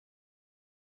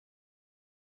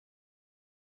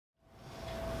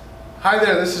Hi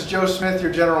there, this is Joe Smith,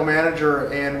 your general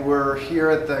manager, and we're here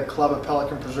at the club at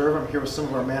Pelican Preserve. I'm here with some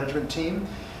of our management team.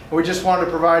 And we just wanted to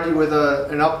provide you with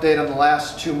an update on the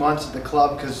last 2 months at the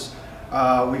club because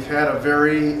we've had a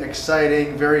very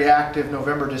exciting, very active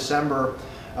November, December.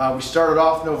 We started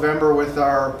off November with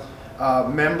our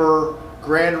member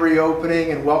grand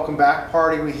reopening and welcome back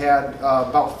party. We had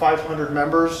about 500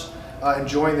 members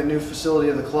enjoying the new facility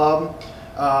of the club.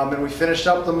 And we finished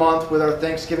up the month with our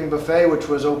Thanksgiving buffet, which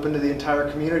was open to the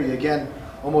entire community. Again,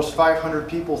 almost 500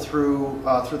 people through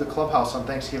the clubhouse on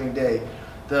Thanksgiving Day.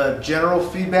 The general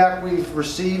feedback we've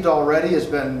received already has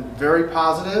been very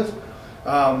positive.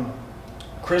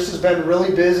 Chris has been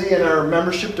really busy in our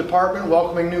membership department,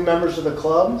 welcoming new members to the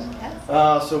club.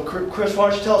 Yes. So Chris, why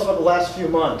don't you tell us about the last few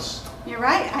months? You're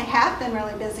right, I have been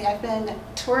really busy. I've been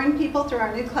touring people through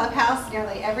our new clubhouse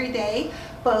nearly every day,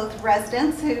 both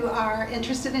residents who are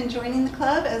interested in joining the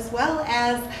club as well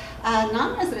as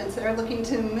non-residents that are looking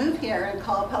to move here and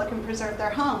call Pelican Preserve their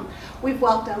home. We've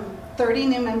welcomed 30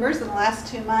 new members in the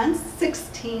last 2 months,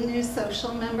 16 new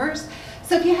social members.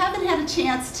 So if you haven't had a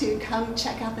chance to come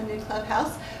check out the new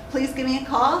clubhouse, please give me a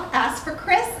call, ask for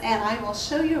Chris, and I will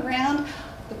show you around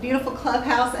the beautiful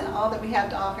clubhouse and all that we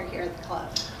have to offer here at the club.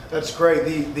 That's great.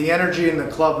 The energy in the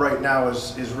club right now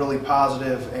is really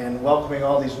positive, and welcoming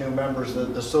all these new members,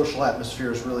 the social atmosphere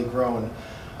is really growing.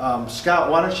 Scott,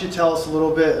 why don't you tell us a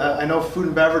little bit? I know food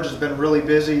and beverage has been really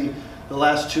busy the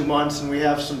last 2 months, and we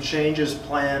have some changes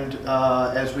planned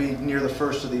as we near the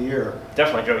first of the year.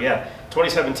 Definitely, Joe, yeah.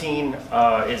 2017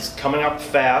 is coming up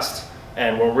fast,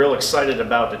 and we're real excited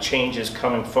about the changes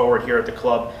coming forward here at the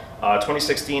club.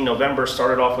 2016 November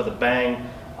started off with a bang.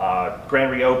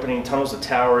 Grand reopening, tunnels of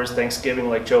towers, Thanksgiving,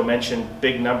 like Joe mentioned,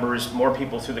 big numbers, more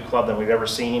people through the club than we've ever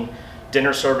seen.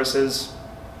 Dinner services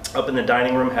up in the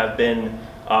dining room have been,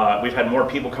 we've had more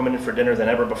people coming in for dinner than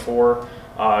ever before.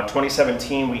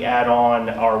 2017 we add on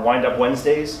our Wind Up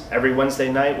Wednesdays every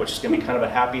Wednesday night, which is going to be kind of a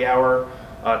happy hour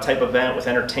type event with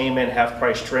entertainment, half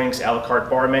price drinks, a la carte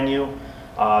bar menu.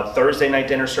 Thursday night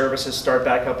dinner services start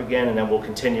back up again, and then we'll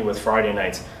continue with Friday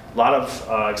nights. A lot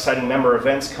of exciting member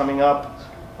events coming up.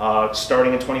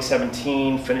 Starting in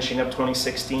 2017, finishing up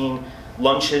 2016.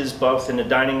 Lunches both in the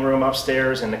dining room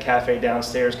upstairs and the cafe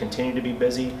downstairs continue to be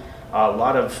busy. A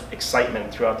lot of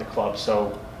excitement throughout the club,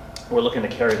 so we're looking to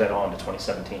carry that on to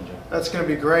 2017, Jim. That's going to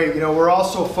be great. You know, we're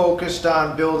also focused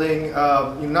on building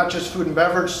not just food and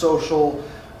beverage social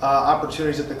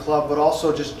opportunities at the club, but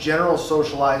also just general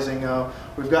socializing.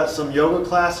 We've got some yoga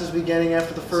classes beginning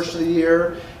after the first of the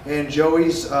year, and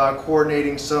Joey's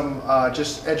coordinating some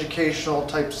just educational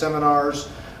type seminars.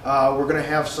 We're going to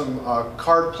have some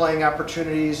card playing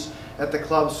opportunities at the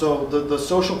club, so the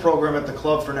social program at the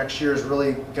club for next year is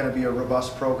really going to be a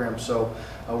robust program, so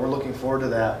we're looking forward to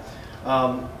that.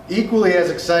 Equally as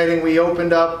exciting, we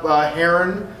opened up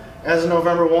Heron as of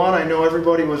November 1. I know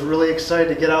everybody was really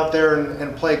excited to get out there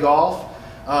and play golf,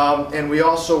 and we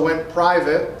also went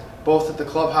private both at the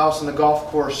clubhouse and the golf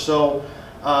course. So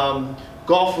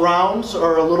golf rounds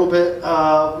are a little bit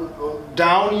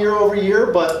down year over year,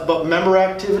 but member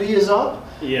activity is up.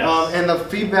 Yes. And the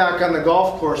feedback on the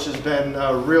golf course has been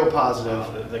real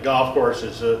positive. The golf course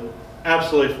is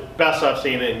absolutely best I've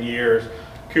seen it in years.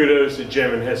 Kudos to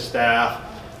Jim and his staff.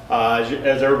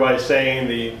 As everybody's saying,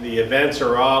 the events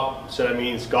are up, so that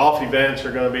means golf events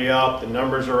are going to be up, the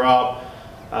numbers are up.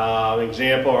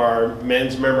 Example, our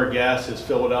men's member guest is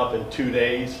filled up in 2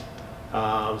 days.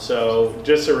 So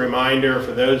just a reminder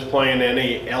for those playing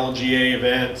any LGA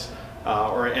events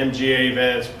or MGA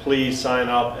events, please sign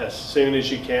up as soon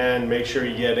as you can. Make sure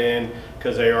you get in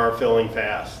because they are filling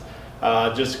fast.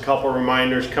 Just a couple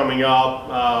reminders coming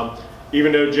up.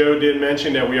 Even though Joe did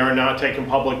mention that we are not taking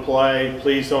public play,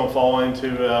 please don't fall into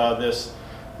this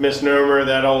misnomer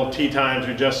that old tee times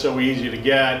are just so easy to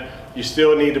get. You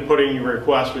still need to put in your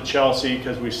request with Chelsea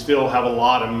because we still have a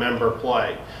lot of member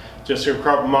play. Just a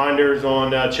couple reminders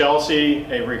on Chelsea,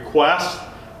 a request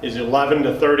is 11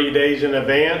 to 30 days in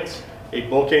advance. A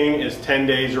booking is 10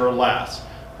 days or less.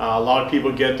 A lot of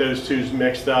people get those two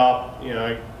mixed up. You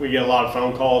know, we get a lot of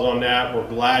phone calls on that. We're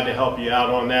glad to help you out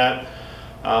on that.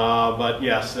 But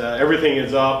yes, everything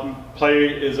is up. Play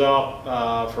is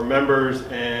up for members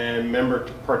and member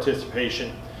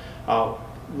participation.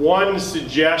 One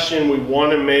suggestion we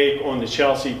want to make on the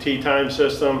Chelsea tee time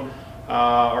system,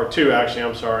 or two actually,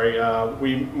 I'm sorry.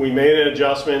 We made an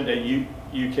adjustment that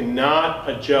you cannot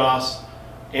adjust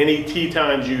any tee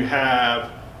times you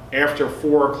have after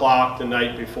 4 o'clock the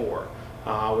night before.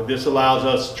 This allows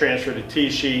us to transfer the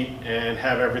tee sheet and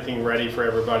have everything ready for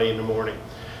everybody in the morning.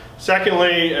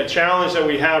 Secondly, a challenge that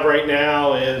we have right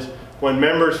now is when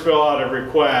members fill out a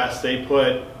request, they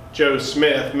put Joe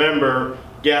Smith, member,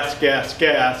 guest,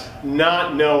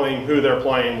 not knowing who they're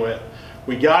playing with.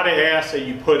 We got to ask that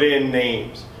you put in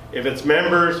names. If it's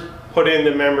members, put in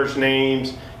the members'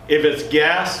 names. If it's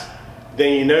guests,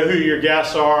 then you know who your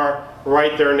guests are,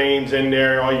 write their names in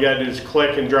there. All you got to do is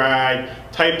click and drag,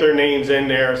 type their names in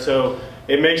there. So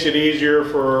it makes it easier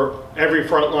for every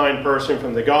frontline person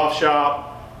from the golf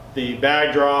shop, the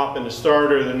bag drop, and the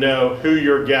starter to know who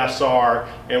your guests are,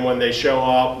 and when they show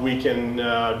up, we can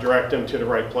direct them to the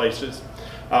right places.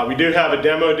 We do have a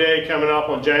demo day coming up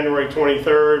on January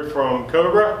 23rd from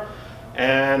Cobra.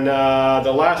 And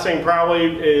the last thing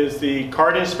probably is the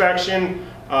cart inspection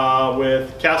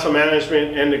with Castle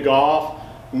Management and the golf.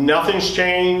 Nothing's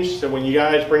changed, so when you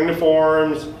guys bring the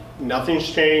forms, nothing's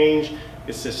changed.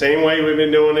 It's the same way we've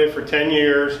been doing it for 10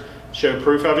 years. Show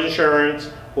proof of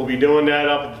insurance. We'll be doing that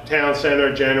up at the Town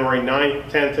Center January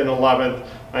 9th, 10th, and 11th.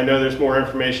 I know there's more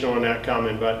information on that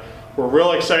coming, but we're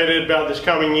real excited about this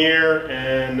coming year,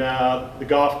 and the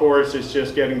golf course is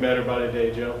just getting better by the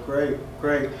day, Joe. Great,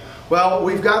 great. Well,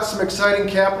 we've got some exciting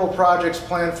capital projects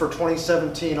planned for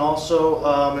 2017 also,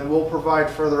 and we'll provide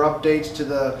further updates to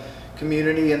the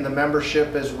community and the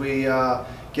membership as we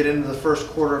get into the first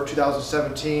quarter of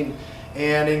 2017.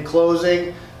 And in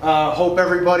closing, hope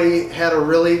everybody had a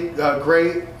really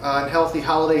great and healthy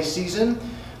holiday season.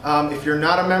 If you're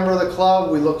not a member of the club,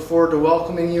 we look forward to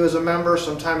welcoming you as a member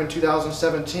sometime in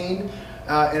 2017.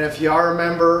 And if you are a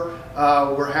member,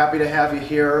 we're happy to have you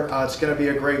here. It's going to be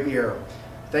a great year.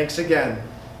 Thanks again.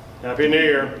 Happy New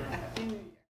Year.